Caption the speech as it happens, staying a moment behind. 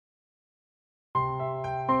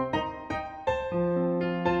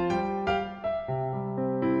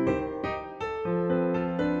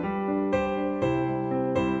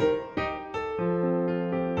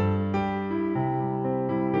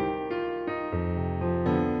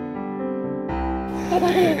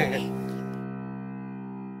I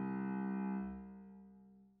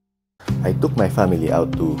took my family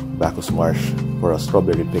out to Bacchus Marsh for a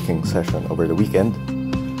strawberry picking session over the weekend.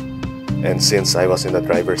 And since I was in the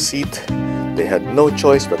driver's seat, they had no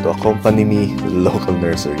choice but to accompany me to the local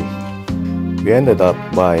nursery. We ended up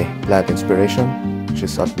by Plant Inspiration, which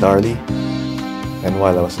is at Darley. And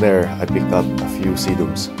while I was there, I picked up a few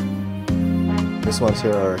sedums. These ones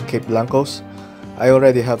here are Cape Blancos. I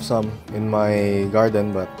already have some in my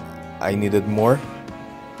garden, but I needed more.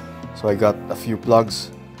 So I got a few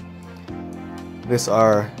plugs. These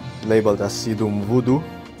are labeled as Sedum Voodoo.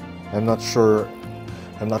 I'm not sure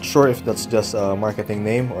if that's just a marketing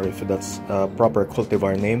name or if that's a proper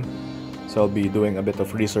cultivar name. So I'll be doing a bit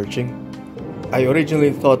of researching. I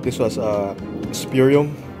originally thought this was a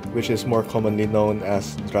spurium, which is more commonly known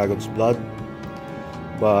as dragon's blood,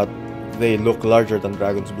 but they look larger than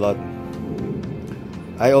dragon's blood.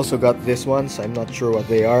 I also got these ones. I'm not sure what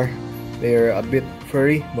they are. They're a bit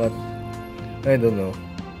furry, but I don't know.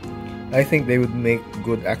 I think they would make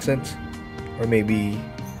good accents, or maybe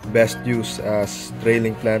best used as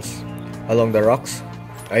trailing plants along the rocks.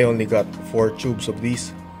 I only got 4 tubes of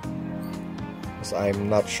these, because I'm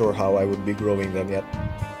not sure how I would be growing them yet.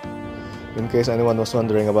 In case anyone was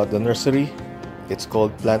wondering about the nursery, it's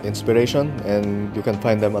called Plant Inspiration, and you can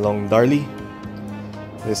find them along Darley.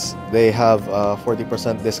 They have a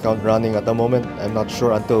 40% discount running at the moment. I'm not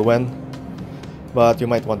sure until when, but you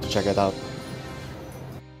might want to check it out.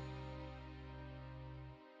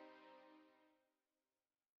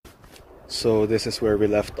 So this is where we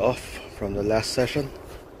left off from the last session.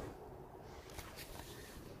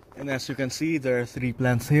 And as you can see, there are 3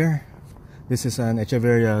 plants here. This is an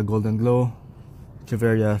Echeveria Golden Glow,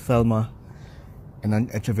 Echeveria Thelma, and an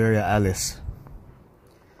Echeveria Alice.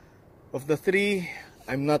 Of the 3,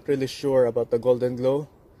 I'm not really sure about the Golden Glow,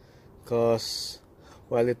 because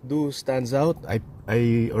while it stands out,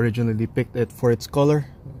 I originally picked it for its color.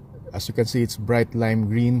 As you can see, it's bright lime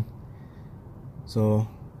green, so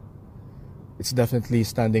it's definitely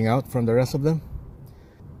standing out from the rest of them.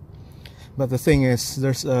 But the thing is,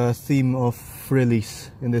 there's a theme of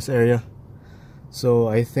frillies in this area, so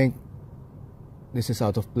I think this is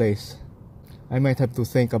out of place. I might have to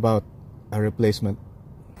think about a replacement.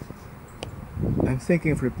 I'm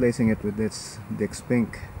thinking of replacing it with this Dix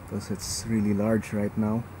Pink, because it's really large right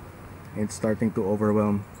now and it's starting to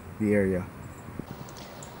overwhelm the area.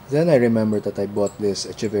 Then I remembered that I bought this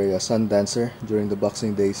Echeveria Sun Dancer during the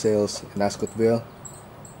Boxing Day sales in Ascot Vale.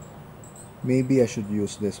 Maybe I should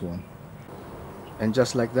use this one. And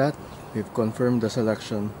just like that, we've confirmed the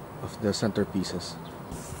selection of the centerpieces.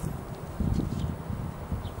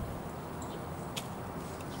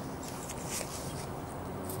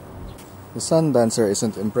 The Sun Dancer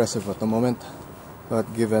isn't impressive at the moment,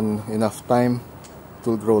 but given enough time, it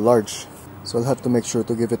will grow large. So I'll have to make sure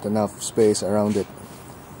to give it enough space around it.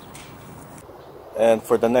 And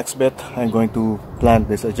for the next bit, I'm going to plant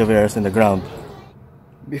these Echeverias in the ground.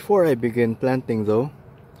 Before I begin planting though,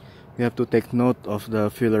 we have to take note of the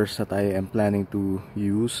fillers that I am planning to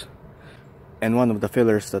use. And one of the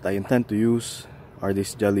fillers that I intend to use are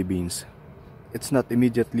these jelly beans. It's not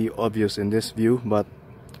immediately obvious in this view, but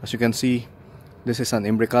as you can see, this is an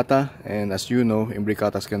imbricata, and as you know,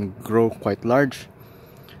 imbricatas can grow quite large.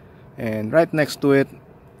 And right next to it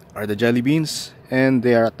are the jelly beans, and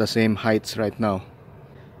they are at the same heights right now.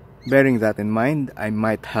 Bearing that in mind, I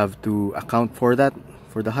might have to account for that,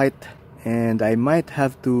 for the height, and I might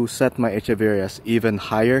have to set my Echeverias even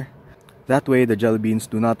higher. That way the jelly beans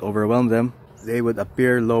do not overwhelm them. They would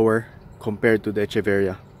appear lower compared to the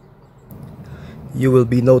Echeveria. You will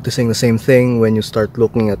be noticing the same thing when you start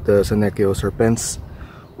looking at the Senecio serpens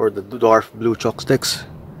or the dwarf blue chalksticks.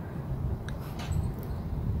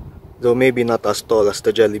 Though maybe not as tall as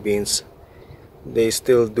the jelly beans, they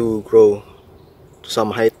still do grow to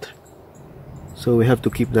some height. So we have to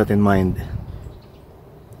keep that in mind.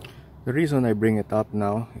 The reason I bring it up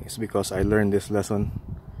now is because I learned this lesson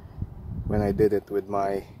when I did it with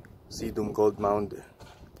my Sedum Gold Mound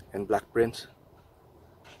and Black Prince.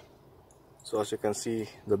 So as you can see,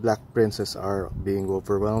 the Black Princes are being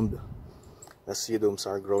overwhelmed. The Sedums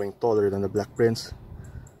are growing taller than the Black Prince.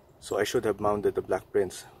 So I should have mounded the Black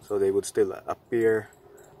Prince so they would still appear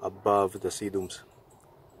above the Sedums.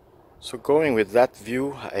 So going with that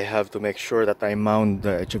view, I have to make sure that I mound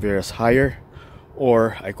the Echeverias higher,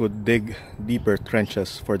 or I could dig deeper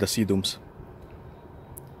trenches for the Sedums.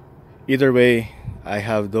 Either way, I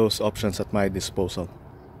have those options at my disposal.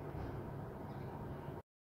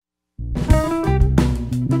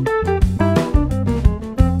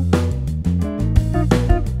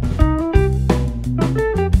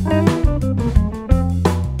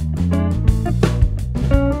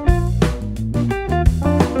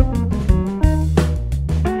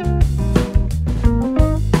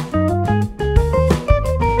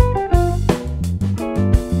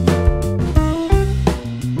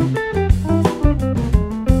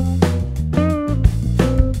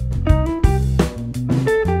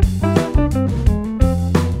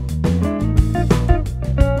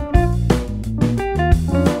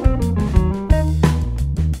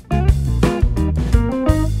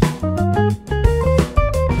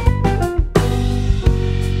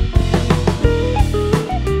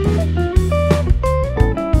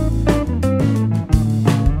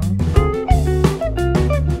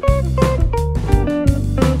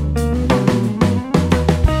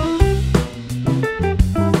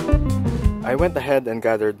 went ahead and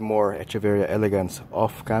gathered more Echeveria elegans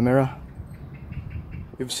off camera.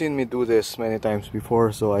 You've seen me do this many times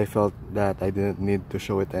before, so I felt that I didn't need to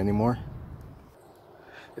show it anymore.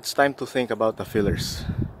 It's time to think about the fillers.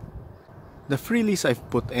 The freelies I've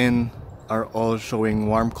put in are all showing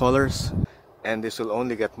warm colors, and this will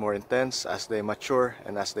only get more intense as they mature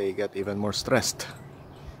and as they get even more stressed.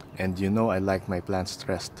 And you know I like my plants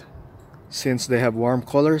stressed. Since they have warm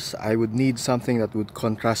colors, I would need something that would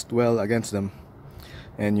contrast well against them.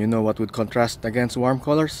 And you know what would contrast against warm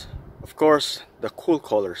colors? Of course, the cool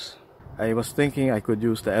colors. I was thinking I could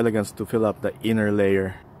use the elegans to fill up the inner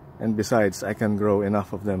layer. And besides, I can grow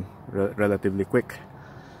enough of them relatively quick.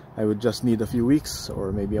 I would just need a few weeks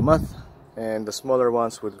or maybe a month, and the smaller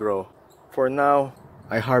ones would grow. For now,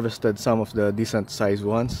 I harvested some of the decent sized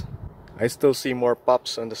ones. I still see more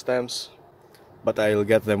pops on the stems, but I'll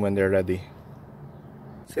get them when they're ready.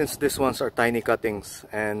 Since these ones are tiny cuttings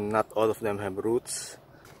and not all of them have roots,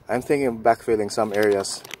 I'm thinking of backfilling some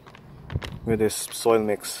areas with this soil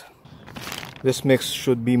mix. This mix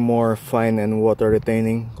should be more fine and water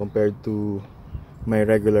retaining compared to my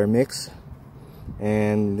regular mix,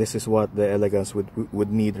 and this is what the elegans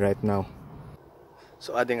would need right now.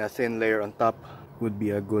 So adding a thin layer on top would be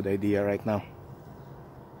a good idea right now.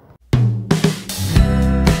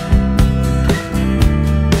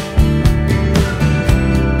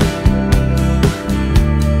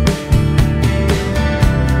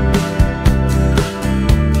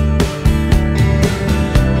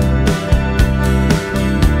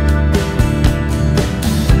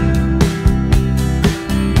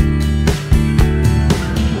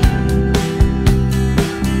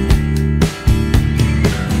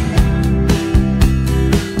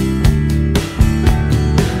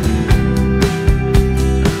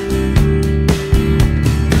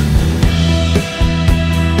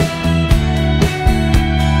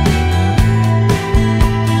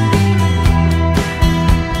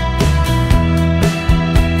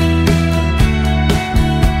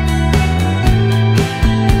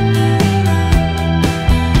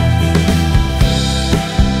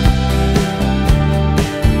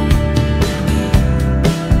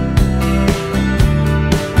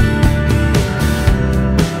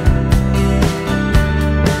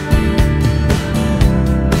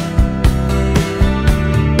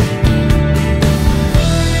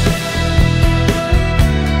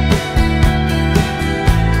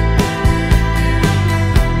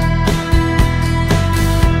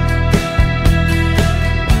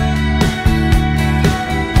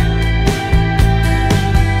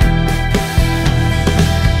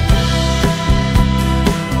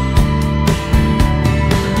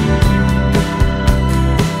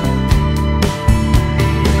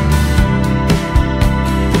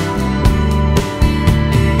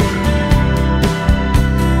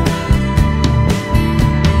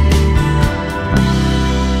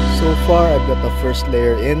 I've got the first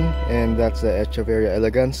layer in, and that's the Echeveria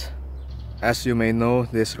elegans. As you may know,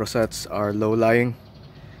 these rosettes are low-lying,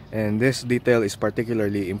 and this detail is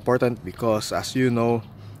particularly important because, as you know,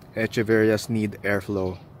 Echeverias need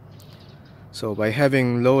airflow. So by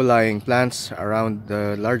having low-lying plants around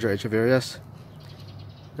the larger Echeverias,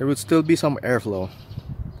 there would still be some airflow.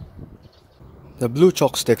 The blue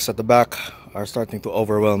chalk sticks at the back are starting to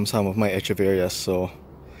overwhelm some of my Echeverias, so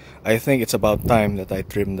I think it's about time that I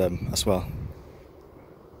trim them as well.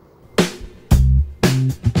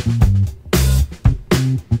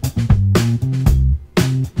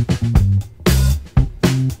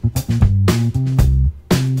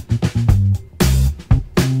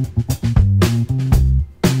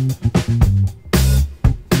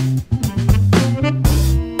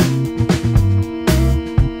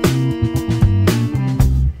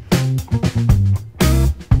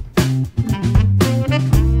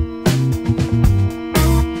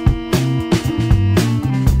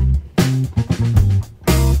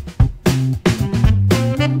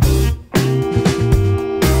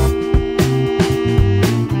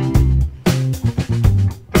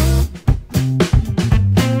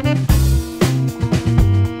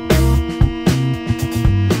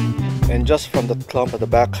 Just from the clump at the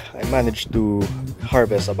back, I managed to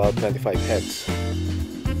harvest about 25 heads.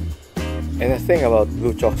 And the thing about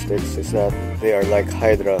blue chalk sticks is that they are like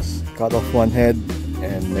hydras. Cut off one head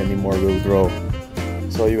and many more will grow.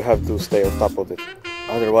 So you have to stay on top of it.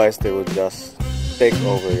 Otherwise they will just take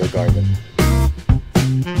over your garden.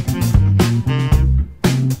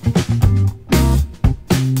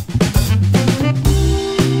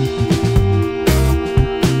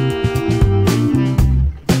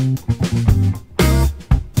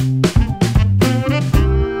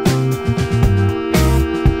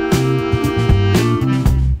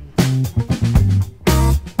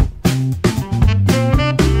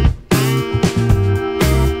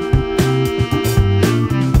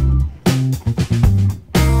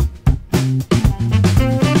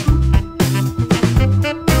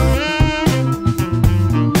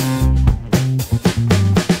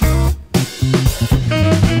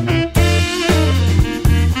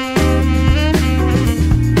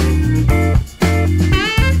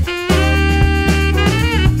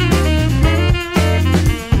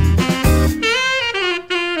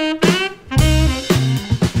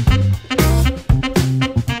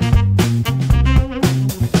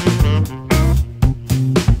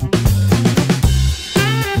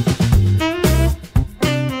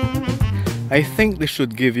 I think this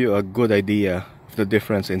should give you a good idea of the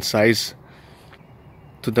difference in size.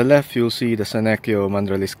 To the left, you'll see the Senecio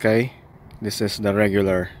mandraliscae. This is the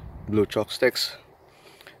regular blue chalk sticks.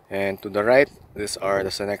 And to the right, these are the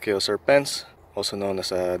Senecio serpens, also known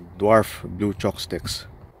as a dwarf blue chalk sticks.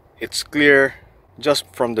 It's clear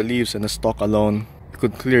just from the leaves and the stalk alone, you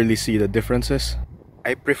could clearly see the differences.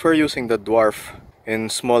 I prefer using the dwarf in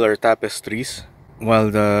smaller tapestries,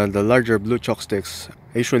 while the larger blue chalk sticks,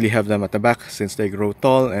 I usually have them at the back since they grow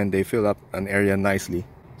tall and they fill up an area nicely.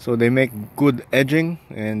 So they make good edging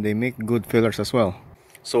and they make good fillers as well.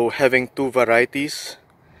 So having two varieties,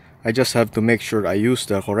 I just have to make sure I use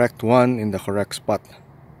the correct one in the correct spot.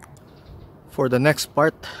 For the next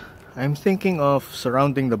part, I'm thinking of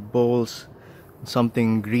surrounding the bowls with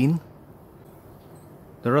something green.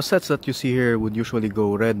 The rosettes that you see here would usually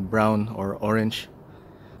go red, brown, or orange.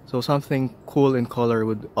 So something cool in color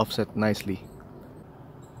would offset nicely.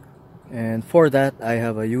 And for that, I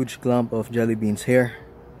have a huge clump of jelly beans here,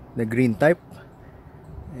 the green type.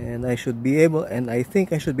 And I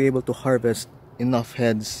think I should be able to harvest enough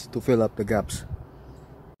heads to fill up the gaps.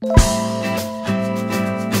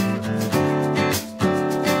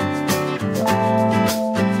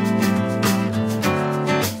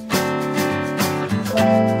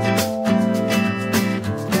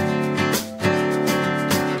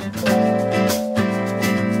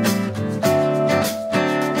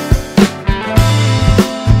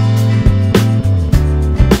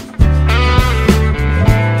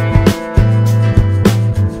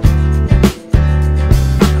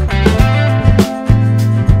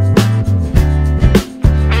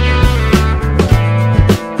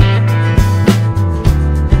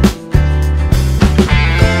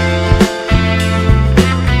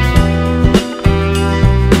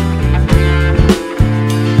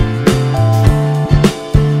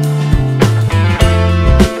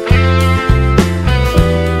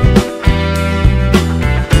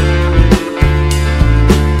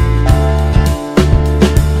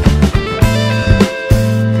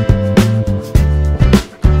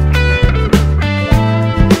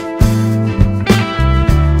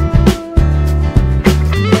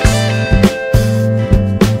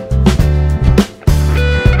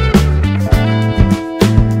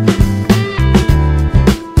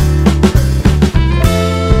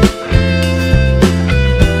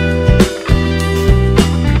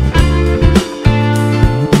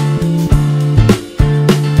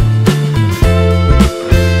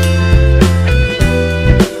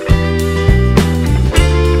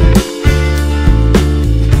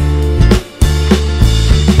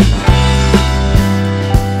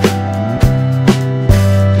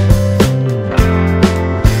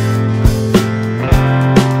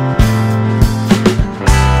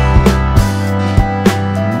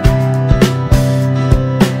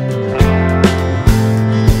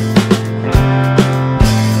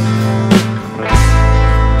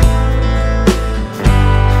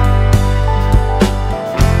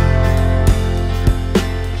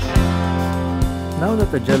 Now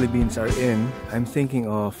that the jelly beans are in, I'm thinking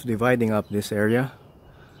of dividing up this area,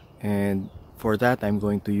 and for that I'm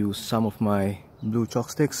going to use some of my blue chalk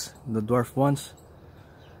sticks, the dwarf ones.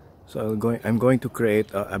 So I'm going to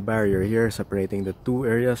create a barrier here separating the two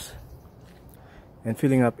areas, and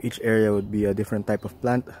filling up each area would be a different type of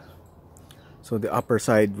plant. So the upper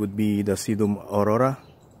side would be the Sedum aurora,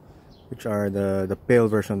 which are the pale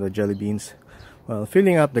version of the jelly beans, while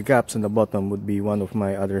filling up the gaps in the bottom would be one of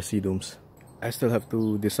my other sedums. I still have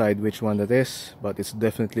to decide which one that is, but it's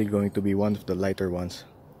definitely going to be one of the lighter ones.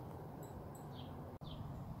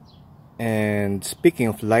 And speaking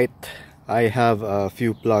of light, I have a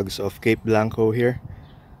few plugs of Cape Blanco here.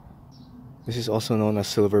 This is also known as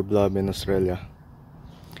silver blub in Australia.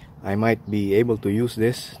 I might be able to use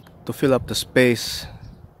this to fill up the space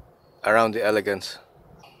around the elegance,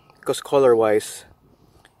 because color wise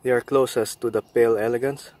they are closest to the pale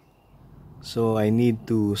elegance. So I need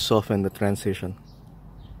to soften the transition.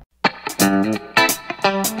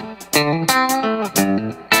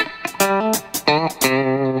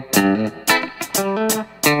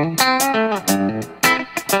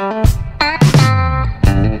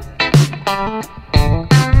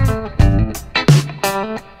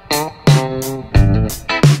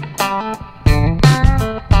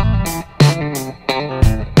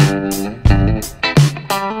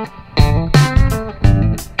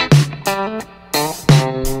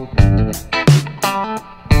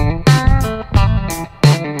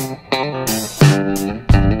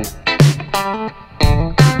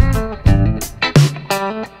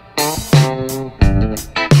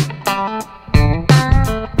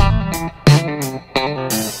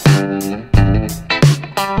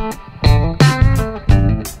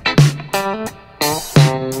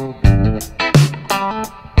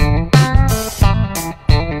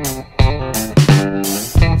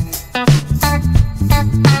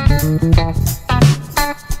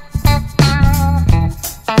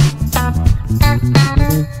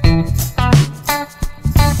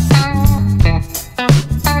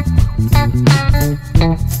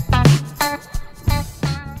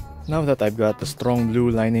 Now that I've got the strong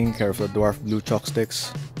blue lining care of the dwarf blue chalk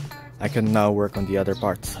sticks, I can now work on the other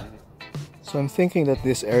parts. So I'm thinking that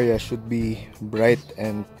this area should be bright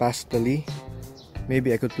and pastel-y.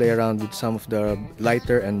 Maybe I could play around with some of the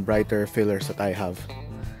lighter and brighter fillers that I have.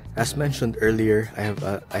 As mentioned earlier,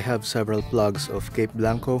 I have several plugs of Cape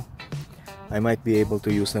Blanco. I might be able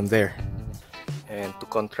to use them there. And to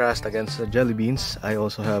contrast against the jelly beans, I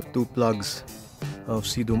also have 2 plugs of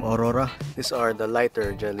Sedum Aurora. These are the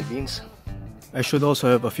lighter jelly beans. I should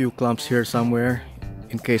also have a few clumps here somewhere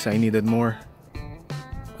in case I needed more.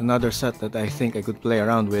 Another set that I think I could play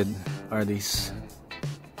around with are these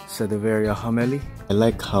Sedeveria Hameli. I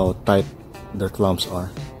like how tight their clumps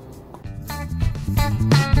are.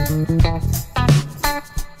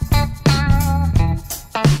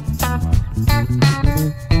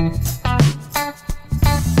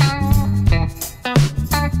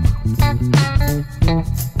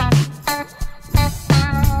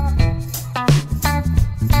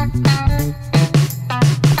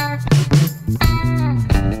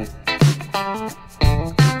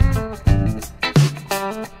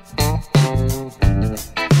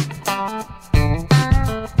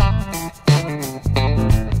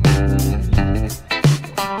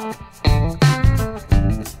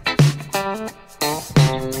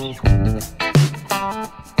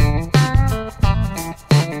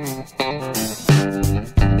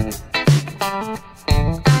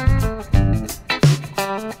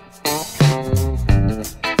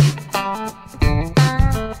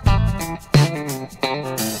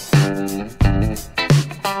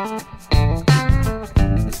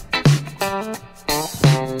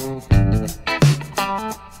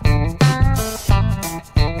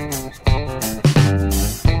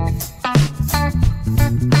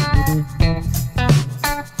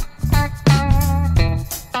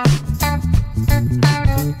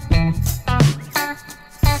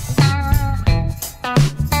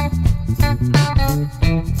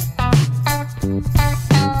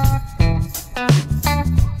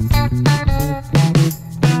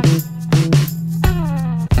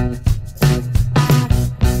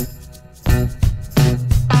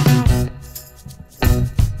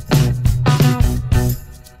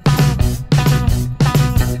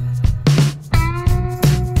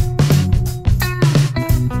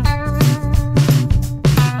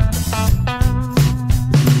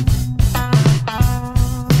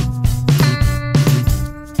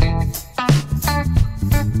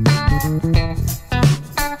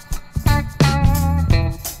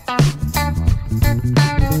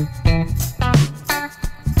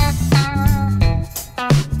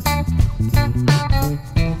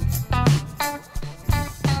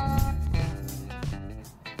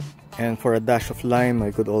 And for a dash of lime, I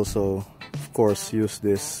could also, of course, use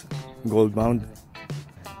this gold mound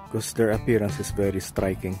because their appearance is very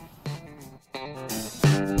striking.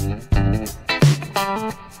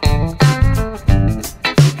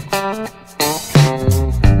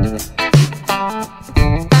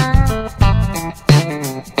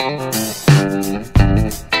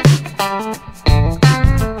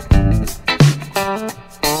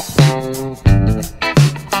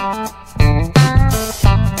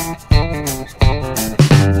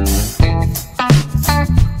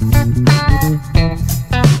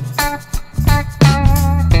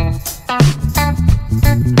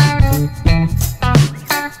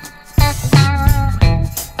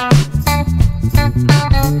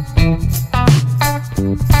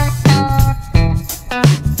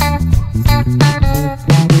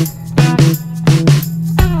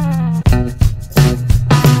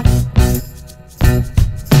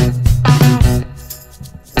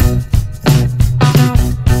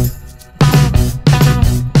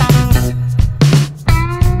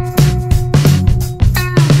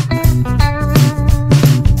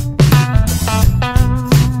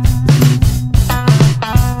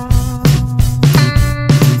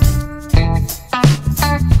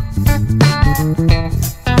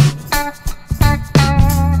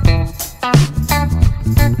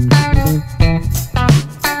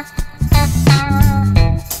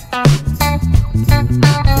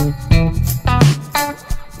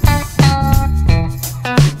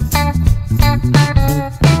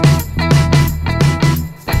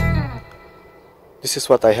 This is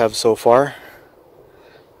what I have so far.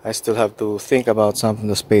 I still have to think about some of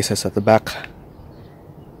the spaces at the back.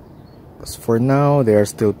 Because for now, they are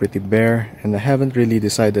still pretty bare and I haven't really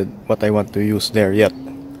decided what I want to use there yet.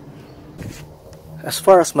 As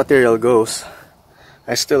far as material goes,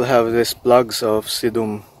 I still have these plugs of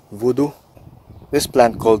Sedum Voodoo. This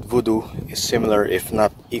plant called Voodoo is similar if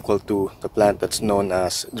not equal to the plant that's known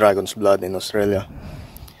as Dragon's Blood in Australia.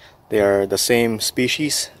 They are the same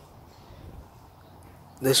species.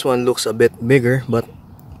 This one looks a bit bigger, but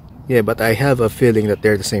yeah, but I have a feeling that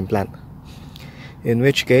they're the same plant. In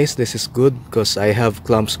which case, this is good because I have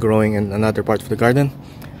clumps growing in another part of the garden.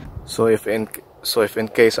 So if in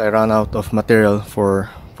case I run out of material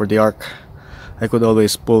for the ark, I could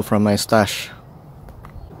always pull from my stash.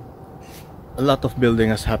 A lot of building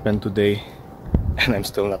has happened today, and I'm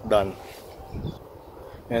still not done.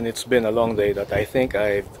 And it's been a long day that I think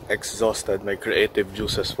I've exhausted my creative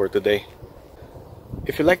juices for today.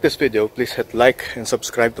 If you like this video, please hit like and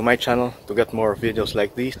subscribe to my channel to get more videos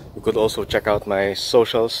like these. You could also check out my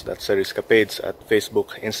socials, that's Cerriscapades, at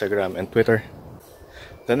Facebook, Instagram, and Twitter.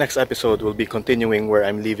 The next episode will be continuing where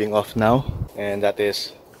I'm leaving off now, and that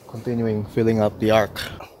is continuing filling up the ark.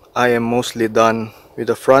 I am mostly done with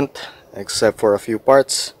the front, except for a few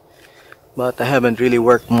parts, but I haven't really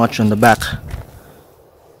worked much on the back.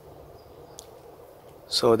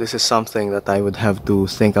 So this is something that I would have to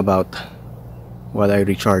think about while I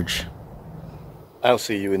recharge. I'll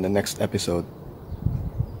see you in the next episode.